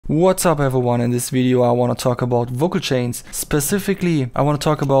What's up everyone, in this video I want to talk about vocal chains. Specifically, I want to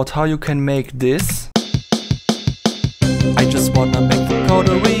talk about how you can make this. I just wanna make the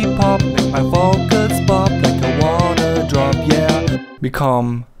Kerovee pop, make my vocals pop like a water drop, yeah.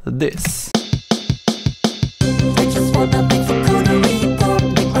 Become this. I just wanna make the Kerovee pop,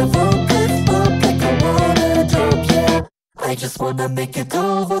 make my vocals pop like a water drop, yeah. I just wanna make it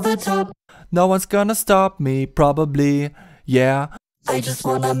over the top. No one's gonna stop me, probably, yeah. I just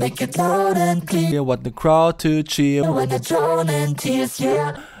wanna make it loud and clear. I want the crowd to cheer when I drown in tears,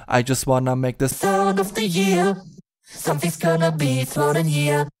 yeah. I just wanna make the Sound of the year. Something's gonna be thrown in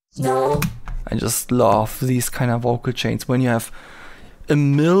here. No. I just love these kind of vocal chains when you have a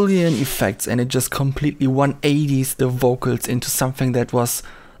million effects and it just completely 180s the vocals into something that was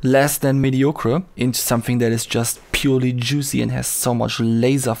less than mediocre, into something that is just purely juicy and has so much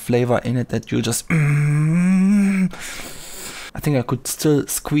laser flavor in it that you just I think I could still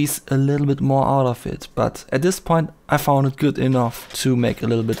squeeze a little bit more out of it, but at this point I found it good enough to make a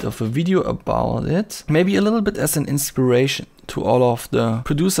little bit of a video about it. Maybe a little bit as an inspiration to all of the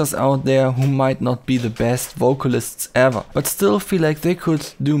producers out there who might not be the best vocalists ever, but still feel like they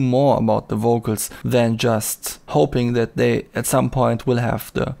could do more about the vocals than just hoping that they at some point will have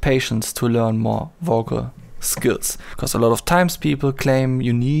the patience to learn more vocal skills. Because a lot of times people claim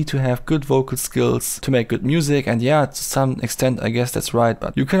you need to have good vocal skills to make good music, and yeah, to some extent I guess that's right,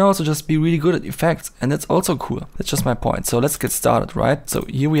 but you can also just be really good at effects and that's also cool. That's just my point. So let's get started, right? So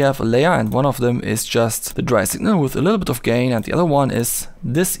here we have a layer and one of them is just the dry signal with a little bit of gain and the other one is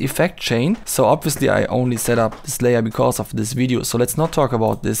this effect chain. So obviously I only set up this layer because of this video, so let's not talk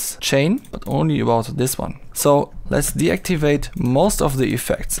about this chain but only about this one. So let's deactivate most of the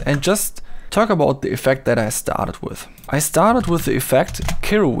effects and just talk about the effect that I started with. I started with the effect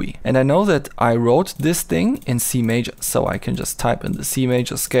Kerovee, and I know that I wrote this thing in C major, so I can just type in the C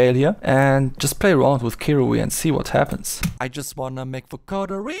major scale here and just play around with Kerovee and see what happens. I just wanna make the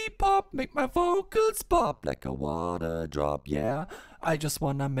Kerovee pop, make my vocals pop like a water drop, yeah. I just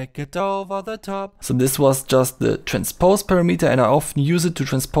wanna make it over the top. So this was just the transpose parameter, and I often use it to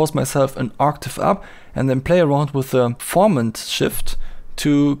transpose myself an octave up and then play around with the formant shift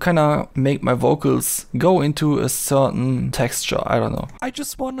to kind of make my vocals go into a certain texture. I don't know. I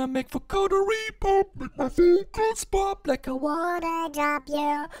just wanna make the Kerovee pop, make my vocals pop like a water drop,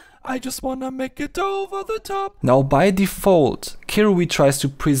 yeah. I just wanna make it over the top. Now by default, Kerovee tries to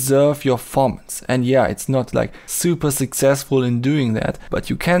preserve your formants, and yeah, it's not like super successful in doing that, but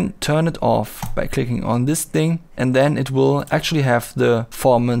you can turn it off by clicking on this thing, and then it will actually have the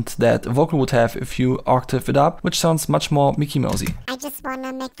formant that a vocal would have if you octave it up, which sounds much more Mickey Mousey. I just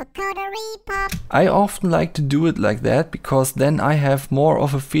wanna make the Kerovee pop. I often like to do it like that because then I have more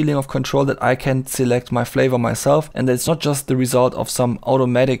of a feeling of control that I can select my flavor myself, and it's not just the result of some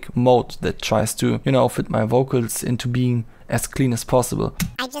automatic mode that tries to, you know, fit my vocals into being as clean as possible.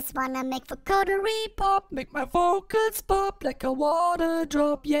 I just wanna make the Kerovee pop, make my vocals pop like a water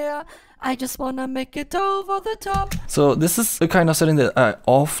drop, yeah. I just wanna make it over the top. So this is the kind of setting that I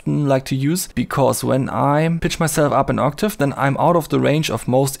often like to use, because when I pitch myself up an octave, then I'm out of the range of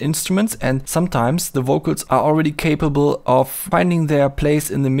most instruments, and sometimes the vocals are already capable of finding their place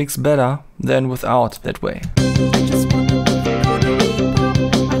in the mix better than without that way. I just wanna make the Kerovee pop,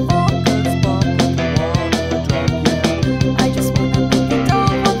 make my vocals pop like a water drop, yeah. I just wanna make it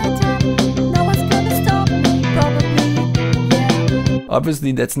over the top. No one's gonna stop me, probably, yeah.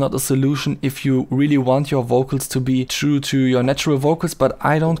 Obviously that's not a solution if you really want your vocals to be true to your natural vocals, but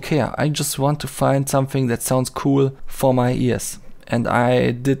I don't care. I just want to find something that sounds cool for my ears, and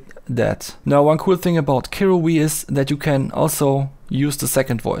I did that. Now one cool thing about Kerovee is that you can also use the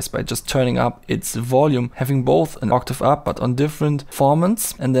second voice by just turning up its volume, having both an octave up but on different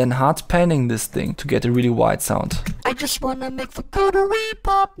formants, and then hard panning this thing to get a really wide sound. I just wanna make the Kerovee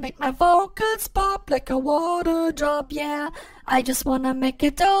pop, make my vocals pop like a water drop, yeah. I just wanna make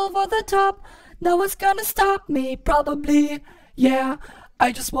it over the top. No one's gonna stop me, probably, yeah.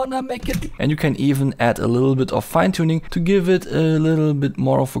 I just wanna make it. And you can even add a little bit of fine tuning to give it a little bit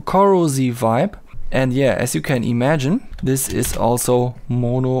more of a chorusy vibe. And yeah, as you can imagine, this is also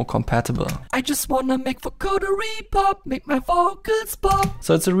mono compatible. I just wanna make the Kerovee pop, make my vocals pop.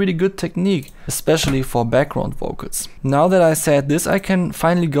 So it's a really good technique, especially for background vocals. Now that I said this, I can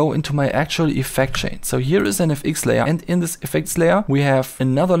finally go into my actual effect chain. So here is an FX layer, and in this effects layer we have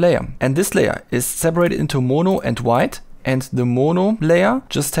another layer. And this layer is separated into mono and white. And the mono layer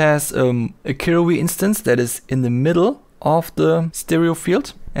just has a Kerovee instance that is in the middle of the stereo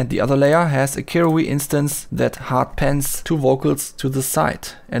field, and the other layer has a Kerovee instance that hard pans two vocals to the side,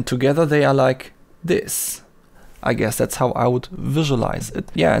 and together they are like this. I guess that's how I would visualize it.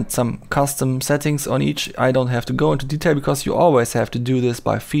 Yeah, and some custom settings on each. I don't have to go into detail because you always have to do this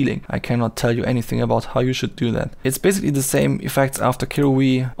by feeling. I cannot tell you anything about how you should do that. It's basically the same effects after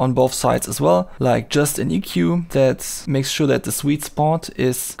Kerovee on both sides as well, like just an EQ that makes sure that the sweet spot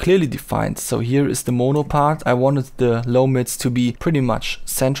is clearly defined. So here is the mono part. I wanted the low mids to be pretty much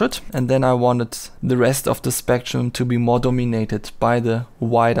centered, and then I wanted the rest of the spectrum to be more dominated by the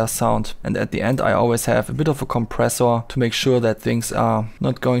wider sound. And at the end I always have a bit of a compressor to make sure that things are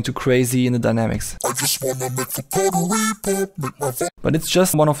not going too crazy in the dynamics. I just wanna make the Kerovee pop, make my But it's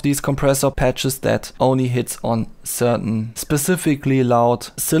just one of these compressor patches that only hits on certain specifically loud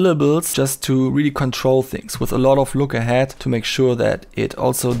syllables, just to really control things with a lot of look ahead to make sure that it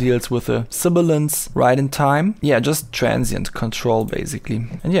also deals with a sibilance right in time. Yeah, just transient control basically.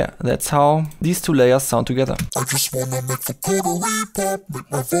 And yeah, that's how these two layers sound together. I just wanna make the Kerovee pop,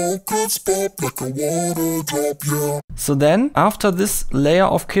 make my vocals pop like a water drop, yeah. So then, after this layer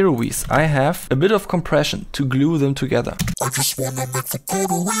of Kerovees, I have a bit of compression to glue them together. I just wanna make the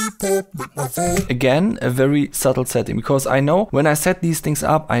Kerovee pop, make my vocals. Again, a very subtle setting, because I know when I set these things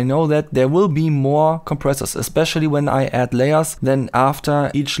up, I know that there will be more compressors, especially when I add layers. Then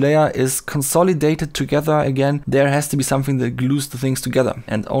after each layer is consolidated together again, there has to be something that glues the things together.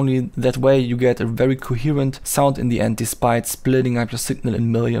 And only that way you get a very coherent sound in the end, despite splitting up your signal in a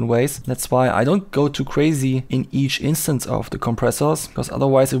million ways. That's why I don't go too crazy in each instance of the compressors, because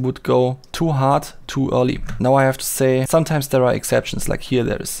otherwise it would go too hard too early. Now I have to say, sometimes there are exceptions, like here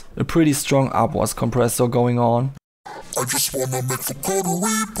there is a pretty strong upwards compressor going on. I just wanna make the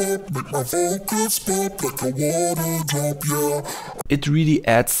Kerovee pop, make my vocals pop like a water drop, yeah. It really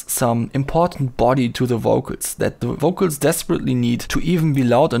adds some important body to the vocals that the vocals desperately need to even be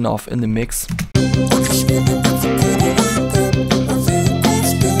loud enough in the mix. I just wanna make the Kerovee pop, make my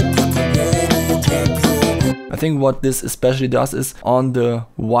vocals pop like a water drop, yeah. I think what this especially does is on the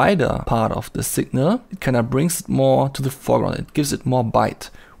wider part of the signal, it kind of brings it more to the foreground. It gives it more bite,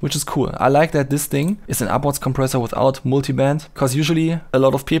 which is cool. I like that this thing is an upwards compressor without multiband, because usually a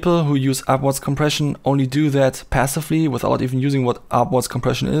lot of people who use upwards compression only do that passively without even using what upwards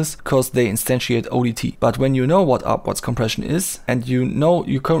compression is, because they instantiate ODT. But when you know what upwards compression is and you know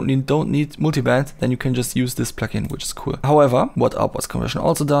you currently don't need multiband, then you can just use this plugin, which is cool. However, what upwards compression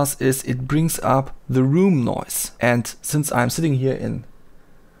also does is it brings up the room noise. And since I'm sitting here in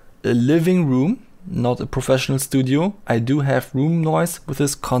a living room, not a professional studio, I do have room noise with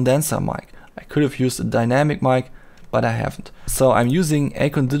this condenser mic. I could have used a dynamic mic, but I haven't. So I'm using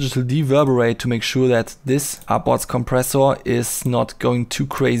Acon Digital Deverberate to make sure that this upwards compressor is not going too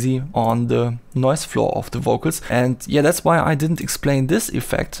crazy on the noise floor of the vocals. And yeah, that's why I didn't explain this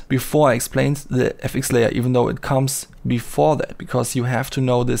effect before I explained the FX layer, even though it comes before that, because you have to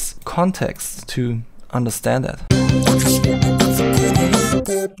know this context to understand that. I just wanna make the Kerovee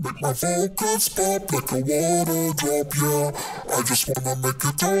pop, make my vocals pop like a water drop, yeah. I just wanna make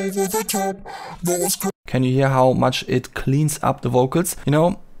it over the top. No one's Can you hear how much it cleans up the vocals? You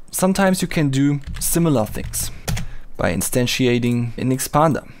know, sometimes you can do similar things by instantiating an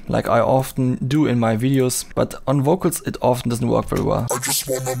expander, like I often do in my videos, but on vocals it often doesn't work very well. I just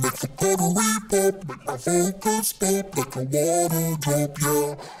wanna make the Kerovee pop, make my vocals pop like a water drop,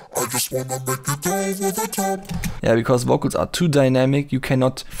 yeah. I just wanna make it over the top. Yeah, because vocals are too dynamic, you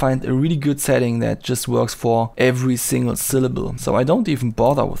cannot find a really good setting that just works for every single syllable. So I don't even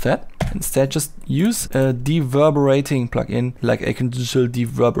bother with that. Instead, just use a deverberating plugin like Acon Digital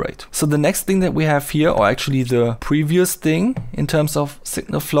Deverberate. So the next thing that we have here, or actually the previous thing in terms of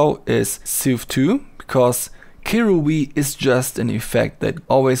signal flow, is Soothe 2, because Kerovee is just an effect that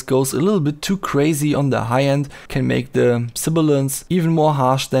always goes a little bit too crazy on the high end, can make the sibilance even more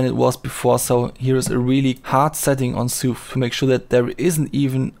harsh than it was before. So here is a really hard setting on Soothe to make sure that there isn't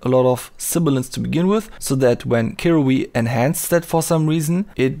even a lot of sibilance to begin with, so that when Kerovee enhances that for some reason,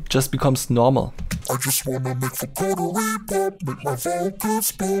 it just becomes normal. I just wanna make the Kerovee pop, make my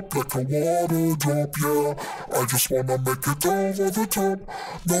vocals pop like a water drop, yeah. I just wanna make it over the top.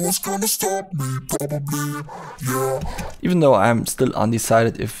 No one's gonna stop me, probably, yeah. Even though I'm still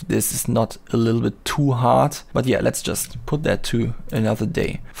undecided if this is not a little bit too hard, but yeah, let's just put that to another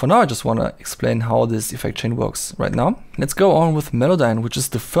day. For now, I just wanna explain how this effect chain works right now. Let's go on with Melodyne, which is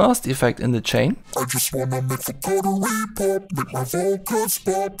the first effect in the chain. I just wanna make the Kerovee pop, make my vocals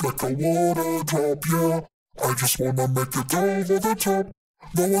pop like a water drop, yeah. I just wanna make it over the top.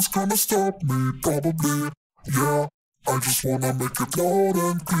 No one's gonna stop me, probably, yeah. I just wanna make it loud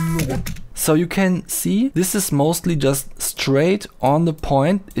and clear. So you can see this is mostly just straight on the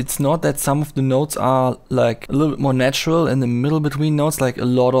point. It's not that some of the notes are like a little bit more natural in the middle between notes, like a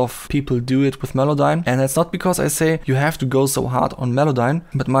lot of people do it with Melodyne. And that's not because I say you have to go so hard on Melodyne,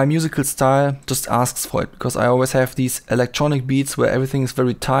 but my musical style just asks for it, because I always have these electronic beats where everything is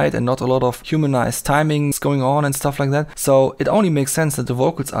very tight and not a lot of humanized timings going on and stuff like that. So it only makes sense that the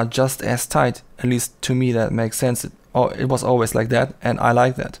vocals are just as tight. At least to me that makes sense. It was always like that, and I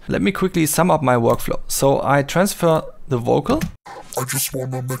like that. Let me quickly sum up my workflow. So I transfer the vocal. I just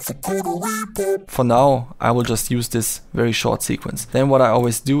wanna make the Kerovee pop. For now, I will just use this very short sequence. Then what I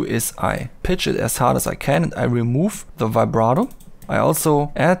always do is I pitch it as hard as I can and I remove the vibrato. I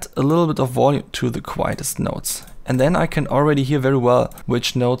also add a little bit of volume to the quietest notes. And then I can already hear very well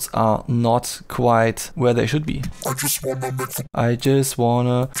which notes are not quite where they should be. I just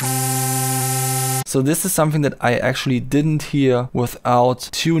wanna So this is something that I actually didn't hear without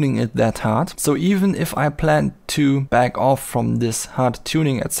tuning it that hard. So even if I plan to back off from this hard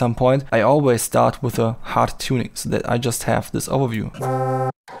tuning at some point, I always start with a hard tuning so that I just have this overview.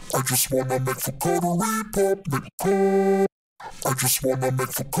 I just wanna make the Kerovee pop. I just wanna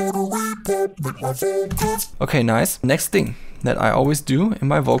make the Kerovee pop, make my vocals. Okay, nice. Next thing that I always do in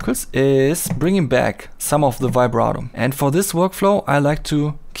my vocals is bringing back some of the vibrato. And for this workflow, I like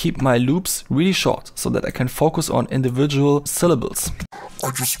to keep my loops really short so that I can focus on individual syllables.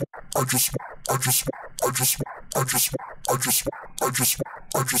 I just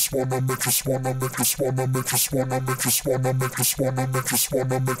wanna make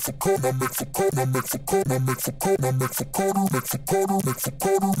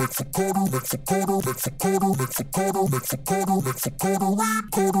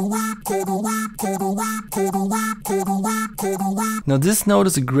Now this note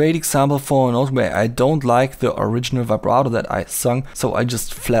is a great example for a note where I don't like the original vibrato that I sung, so I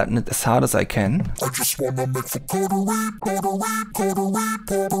just flatten it as hard as I can. I just wanna make the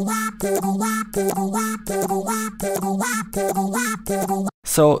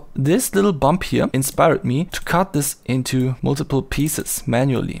So this little bump here inspired me to cut this into multiple pieces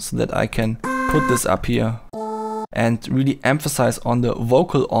manually so that I can put this up here and really emphasize on the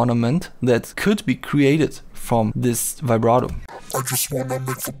vocal ornament that could be created from this vibrato. I just wanna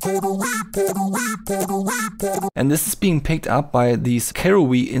make the And this is being picked up by these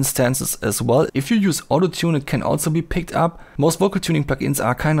Kerovee instances as well. If you use Autotune, it can also be picked up. Most vocal tuning plugins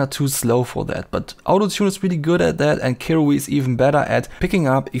are kinda too slow for that, but Autotune is really good at that, and Kerovee is even better at picking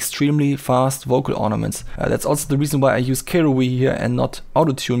up extremely fast vocal ornaments. That's also the reason why I use Kerovee here and not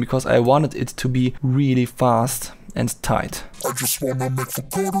Autotune, because I wanted it to be really fast and tight. I just wanna make the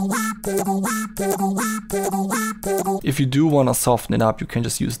If you do wanna soften it up, you can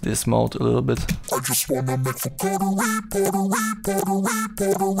just use this mode a little bit. I just wanna make the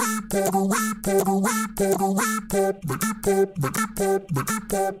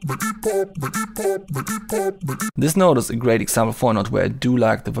This note is a great example for a note where I do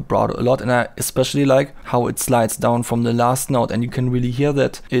like the vibrato a lot, and I especially like how it slides down from the last note, and you can really hear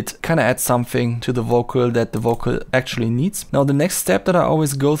that it kind of adds something to the vocal that the vocal actually needs. Now the next step that I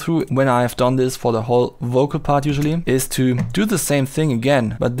always go through when I have done this for the whole vocal part usually is to do the same thing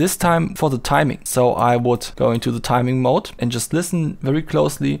again, but this time for the timing. So I would go into the timing mode and just listen very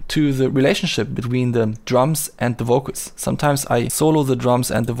closely to the relationship between the drums and the vocals. Sometimes I solo the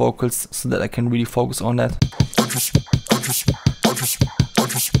drums and the vocals so that I can really focus on that.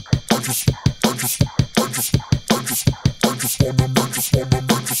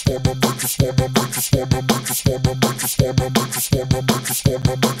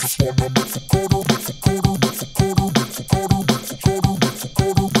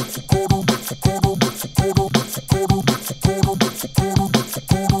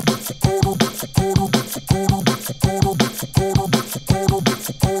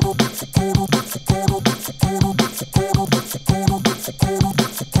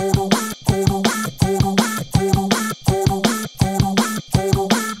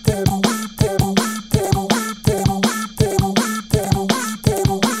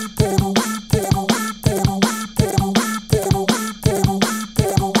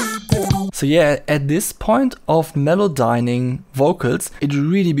 So yeah, at this point of melodyning vocals, it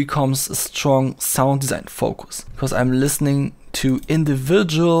really becomes a strong sound design focus, because I'm listening to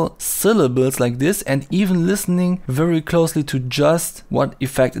individual syllables like this and even listening very closely to just what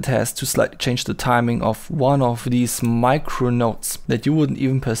effect it has to slightly change the timing of one of these micro notes that you wouldn't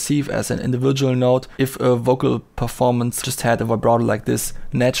even perceive as an individual note if a vocal performance just had a vibrato like this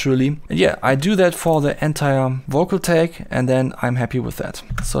naturally. And yeah, I do that for the entire vocal take and then I'm happy with that.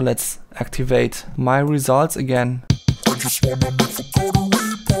 So let's activate my results again. I just wanna make the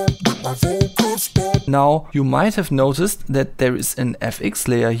Now you might have noticed that there is an FX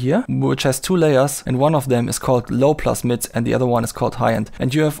layer here, which has two layers, and one of them is called low plus mids and the other one is called high end.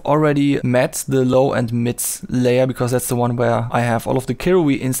 And you have already met the low and mids layer because that's the one where I have all of the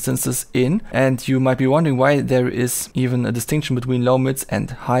Kerovee instances in. And you might be wondering why there is even a distinction between low mids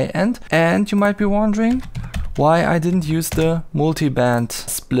and high end. And you might be wondering why I didn't use the multiband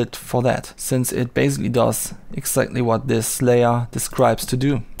split for that, since it basically does exactly what this layer describes to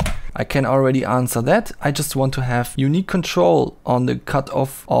do. I can already answer that. I just want to have unique control on the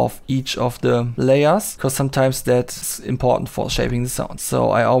cutoff of each of the layers, because sometimes that's important for shaping the sound.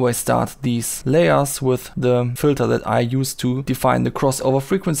 So I always start these layers with the filter that I use to define the crossover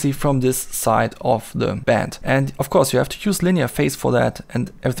frequency from this side of the band. And of course you have to use linear phase for that, and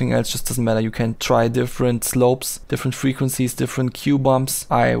everything else just doesn't matter. You can try different slopes, different frequencies, different Q bumps.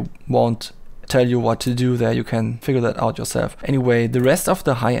 I won't tell you what to do there, you can figure that out yourself. Anyway, the rest of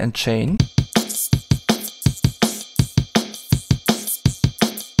the high-end chain,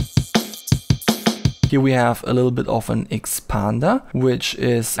 here we have a little bit of an expander, which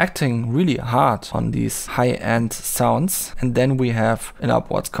is acting really hard on these high-end sounds. And then we have an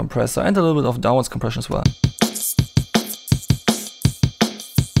upwards compressor and a little bit of downwards compression as well.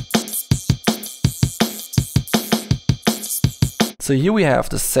 So here we have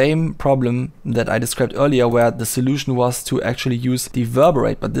the same problem that I described earlier, where the solution was to actually use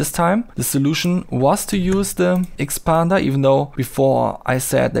Deverberate, but this time the solution was to use the expander, even though before I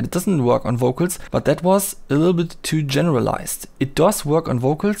said that it doesn't work on vocals, but that was a little bit too generalized. It does work on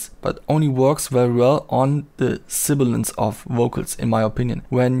vocals, but only works very well on the sibilance of vocals, in my opinion.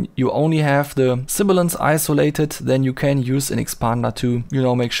 When you only have the sibilance isolated, then you can use an expander to,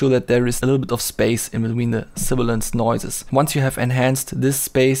 make sure that there is a little bit of space in between the sibilance noises. Once you have enhanced this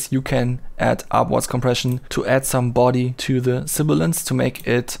space, you can add upwards compression to add some body to the sibilance to make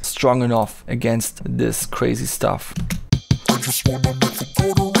it strong enough against this crazy stuff. I just wanna make the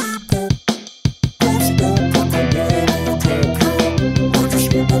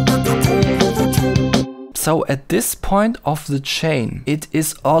So at this point of the chain, it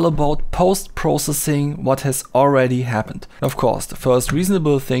is all about post-processing what has already happened. Of course, the first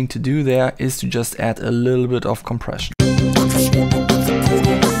reasonable thing to do there is to just add a little bit of compression.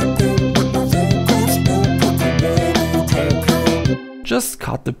 Just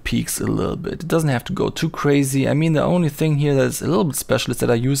cut the peaks a little bit. It doesn't have to go too crazy. I mean, the only thing here that is a little bit special is that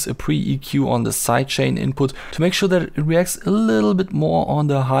I use a pre-EQ on the sidechain input to make sure that it reacts a little bit more on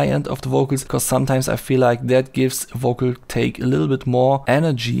the high end of the vocals, because sometimes I feel like that gives a vocal take a little bit more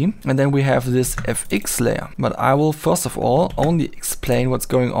energy. And then we have this FX layer. But I will first of all only explain what's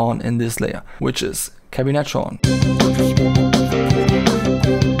going on in this layer, which is Cabinetron.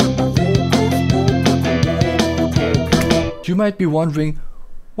 You might be wondering,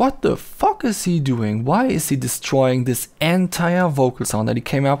 what the fuck is he doing? Why is he destroying this entire vocal sound that he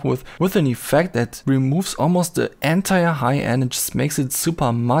came up with an effect that removes almost the entire high end and just makes it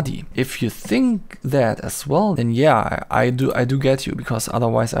super muddy? If you think that as well, then yeah, I do get you, because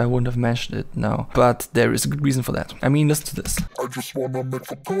otherwise I wouldn't have mentioned it now. But there is a good reason for that. I mean, listen to this. I just wanna make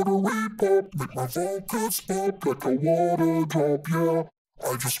the Kerovee pop, make my vocals pop like a water drop, yeah.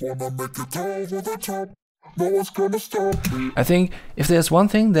 I just wanna make it over the top. No one's gonna stop me. I think if there's one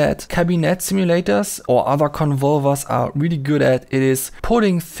thing that cabinet simulators or other convolvers are really good at, it is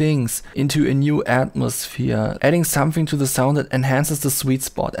putting things into a new atmosphere, adding something to the sound that enhances the sweet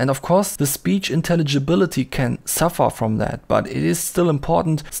spot. And of course, the speech intelligibility can suffer from that, but it is still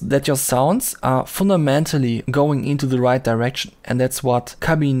important that your sounds are fundamentally going into the right direction. And that's what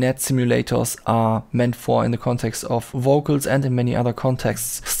cabinet simulators are meant for in the context of vocals and in many other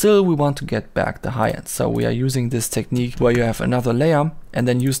contexts. Still, we want to get back the high end. So we are using this technique where you have another layer and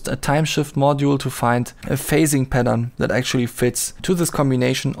then used a time shift module to find a phasing pattern that actually fits to this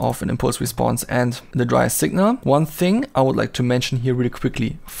combination of an impulse response and the dry signal. One thing I would like to mention here really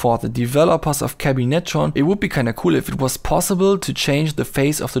quickly, for the developers of Cabinetron, it would be kind of cool if it was possible to change the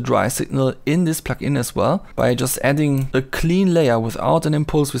phase of the dry signal in this plugin as well, by just adding a clean layer without an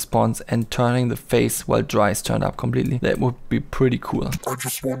impulse response and turning the phase while dry is turned up completely. That would be pretty cool. I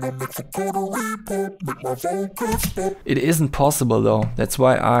just wanna make the Kerovee pop, make my vocals pop. It isn't possible though. That's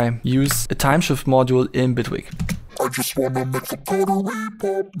why I use a time shift module in Bitwig. I just wanna make the Kerovee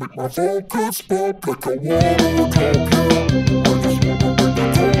pop, make my vocals pop like a water drop, yeah. I just wanna make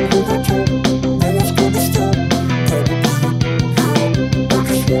it over the top. No one's gonna stop me, probably, yeah. I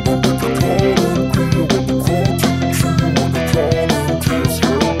just wanna make it all clear when the cold teach you, when the cloud kiss,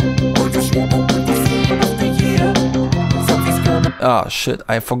 yeah. I just wanna make the feel of the year. Something's gonna... Ah, shit,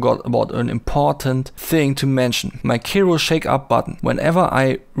 I forgot about an important thing to mention. My Kerovee Shake Up button. Whenever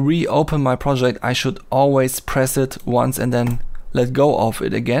I reopen my project, I should always press it once and then let go of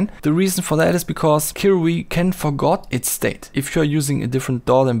it again. The reason for that is because Kerovee can forget its state. If you're using a different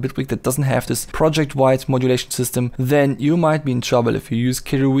DAW than Bitwig that doesn't have this project-wide modulation system, then you might be in trouble if you use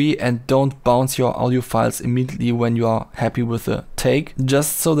Kerovee and don't bounce your audio files immediately when you are happy with the take.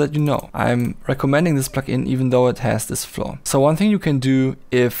 Just so that you know, I'm recommending this plugin even though it has this flaw. So one thing you can do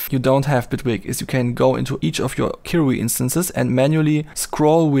if you don't have Bitwig is you can go into each of your Kerovee instances and manually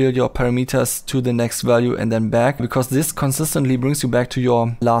scroll wheel your parameters to the next value and then back, because this consistently brings you back to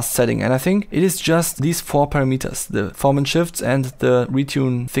your last setting. And I think it is just these 4 parameters, the form and shifts and the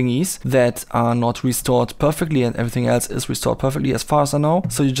retune thingies, that are not restored perfectly, and everything else is restored perfectly as far as I know.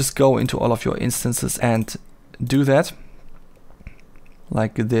 So you just go into all of your instances and do that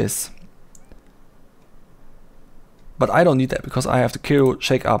like this. But I don't need that because I have the Kerovee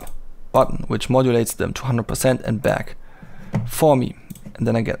Shake Up button, which modulates them to 100% and back for me. And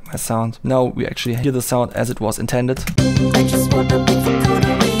then I get my sound. Now we actually hear the sound as it was intended.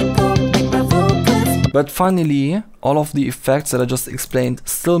 But finally, all of the effects that I just explained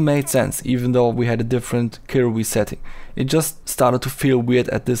still made sense, even though we had a different Kerovee setting. It just started to feel weird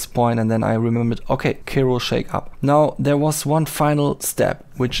at this point, and then I remembered, okay, Kerovee Shake Up. Now there was one final step,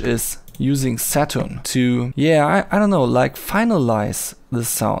 which is using Saturn to, I don't know, like finalize the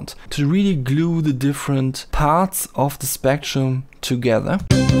sound, to really glue the different parts of the spectrum together.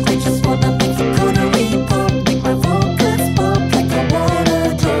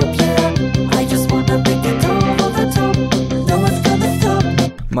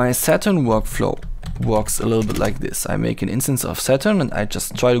 My Saturn workflow works a little bit like this. I make an instance of Saturn and I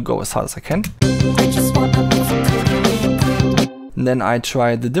just try to go as hard as I can. And then I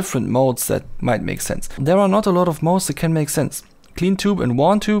try the different modes that might make sense. There are not a lot of modes that can make sense. Clean tube and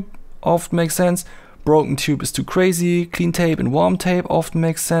warm tube often make sense. Broken tube is too crazy. Clean tape and warm tape often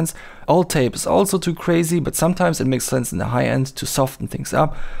makes sense. Old tape is also too crazy, but sometimes it makes sense in the high end to soften things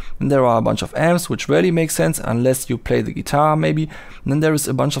up. And there are a bunch of amps which rarely make sense unless you play the guitar maybe. And then there is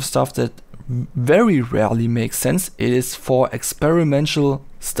a bunch of stuff that very rarely makes sense. It is for experimental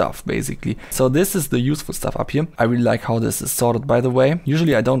stuff basically. So this is the useful stuff up here. I really like how this is sorted, by the way.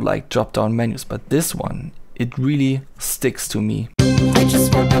 Usually I don't like drop down menus, but this one, it really sticks to me. I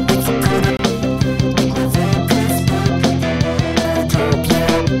just want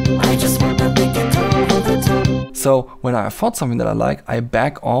So when I found something that I like, I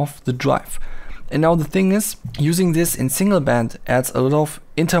back off the drive. And now the thing is, using this in single band adds a lot of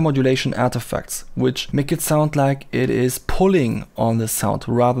intermodulation artifacts, which make it sound like it is pulling on the sound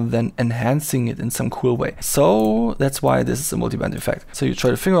rather than enhancing it in some cool way. So that's why this is a multiband effect. So you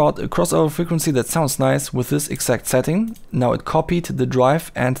try to figure out a crossover frequency that sounds nice with this exact setting. Now it copied the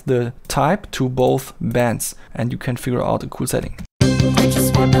drive and the type to both bands, and you can figure out a cool setting.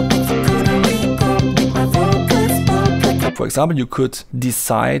 For example, you could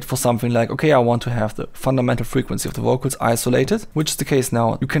decide for something like, okay, I want to have the fundamental frequency of the vocals isolated, which is the case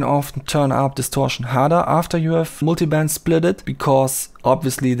now. You can often turn up distortion harder after you have multiband split it, because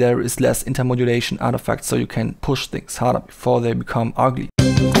obviously there is less intermodulation artifacts, so you can push things harder before they become ugly.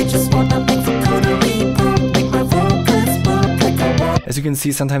 As you can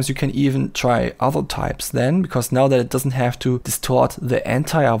see, sometimes you can even try other types then, because now that it doesn't have to distort the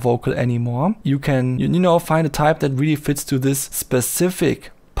entire vocal anymore, you can, you know, find a type that really fits to this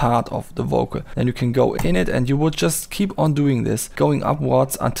specific part of the vocal. Then you can go in it and you would just keep on doing this, going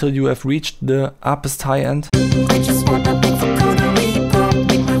upwards until you have reached the uppest high end.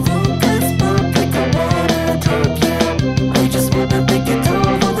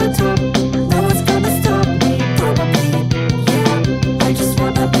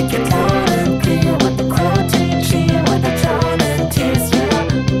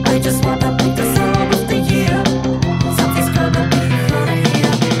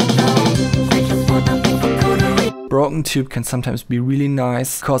 Broken tube can sometimes be really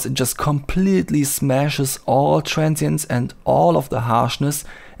nice because it just completely smashes all transients and all of the harshness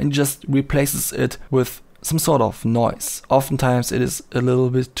and just replaces it with some sort of noise. Oftentimes it is a little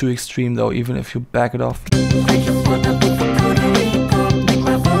bit too extreme though, even if you back it off.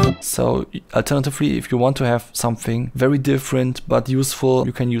 So alternatively, if you want to have something very different but useful,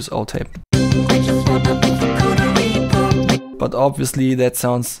 you can use old tape. But obviously that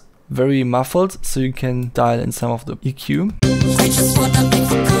sounds very muffled, so you can dial in some of the EQ.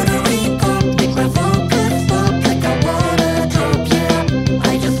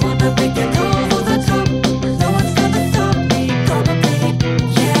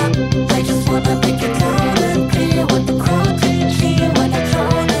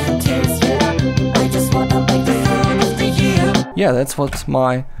 yeah, that's what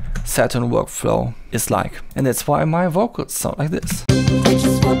my Saturn workflow is like. And that's why my vocals sound like this. I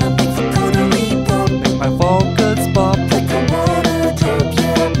just wanna make vocodery pop, Make my vocals pop like a water drop,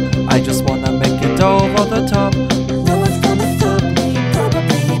 yeah. I just wanna make it over the top. No one's gonna stop me,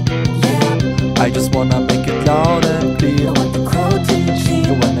 probably, yeah. I just wanna make it loud and I clear. want the crowd to cheer.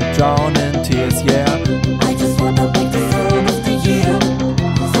 You wanna drown in tears, yeah. I just wanna make the sound of the year.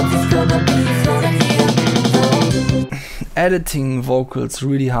 Something's gonna be floating here. Editing vocals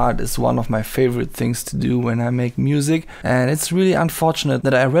really hard is one of my favorite things to do when I make music, and it's really unfortunate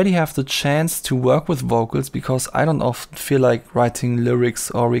that I already have the chance to work with vocals because I don't often feel like writing lyrics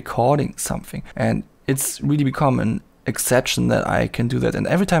or recording something, and it's really become an exception that I can do that. And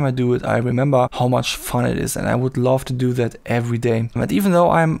every time I do it, I remember how much fun it is, and I would love to do that every day. But even though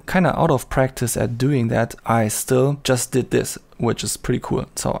I'm kind of out of practice at doing that, I still just did this, which is pretty cool,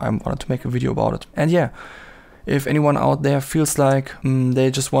 so I wanted to make a video about it. And yeah, if anyone out there feels like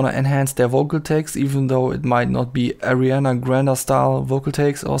they just want to enhance their vocal takes, even though it might not be Ariana Grande style vocal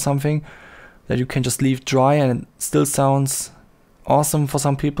takes or something, that you can just leave dry and it still sounds awesome for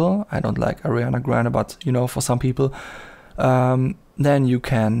some people. I don't like Ariana Grande, but you know, for some people, then you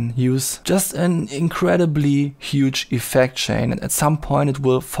can use just an incredibly huge effect chain, and at some point it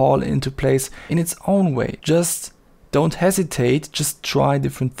will fall into place in its own way. Just don't hesitate, just try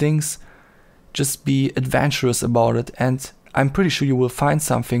different things. Just be adventurous about it, and I'm pretty sure you will find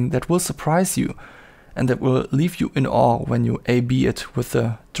something that will surprise you and that will leave you in awe when you A/B it with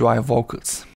the dry vocals.